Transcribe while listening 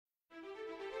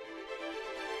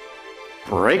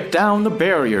Break down the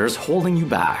barriers holding you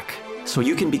back so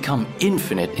you can become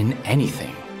infinite in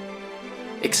anything.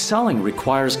 Excelling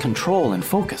requires control and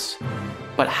focus,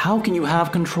 but how can you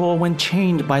have control when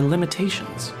chained by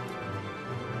limitations?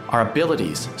 Our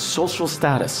abilities, social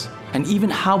status, and even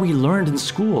how we learned in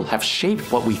school have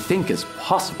shaped what we think is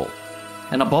possible.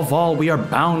 And above all, we are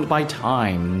bound by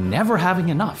time, never having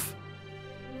enough.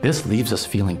 This leaves us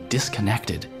feeling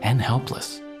disconnected and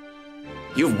helpless.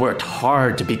 You've worked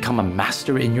hard to become a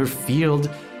master in your field,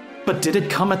 but did it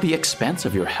come at the expense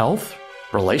of your health,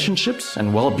 relationships,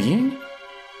 and well-being?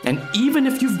 And even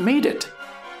if you've made it,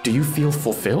 do you feel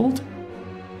fulfilled?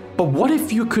 But what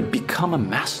if you could become a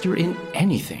master in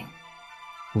anything?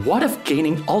 What if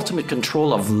gaining ultimate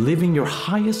control of living your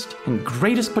highest and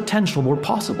greatest potential were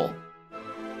possible?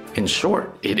 In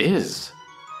short, it is.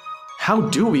 How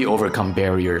do we overcome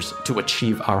barriers to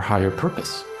achieve our higher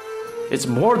purpose? It's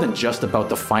more than just about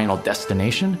the final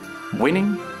destination,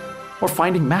 winning, or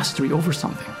finding mastery over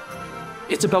something.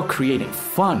 It's about creating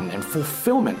fun and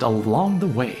fulfillment along the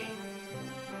way.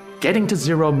 Getting to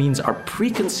zero means our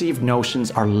preconceived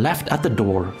notions are left at the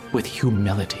door with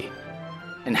humility,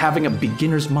 and having a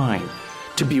beginner's mind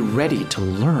to be ready to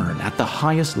learn at the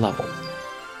highest level.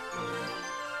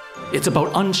 It's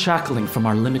about unshackling from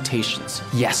our limitations,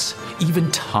 yes, even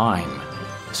time,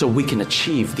 so we can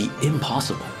achieve the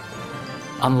impossible.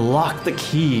 Unlock the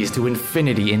keys to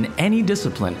infinity in any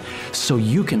discipline so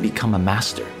you can become a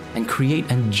master and create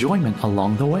enjoyment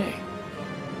along the way.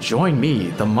 Join me,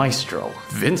 the maestro,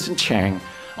 Vincent Chang,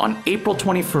 on April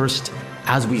 21st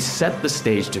as we set the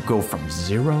stage to go from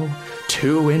zero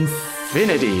to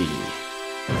infinity.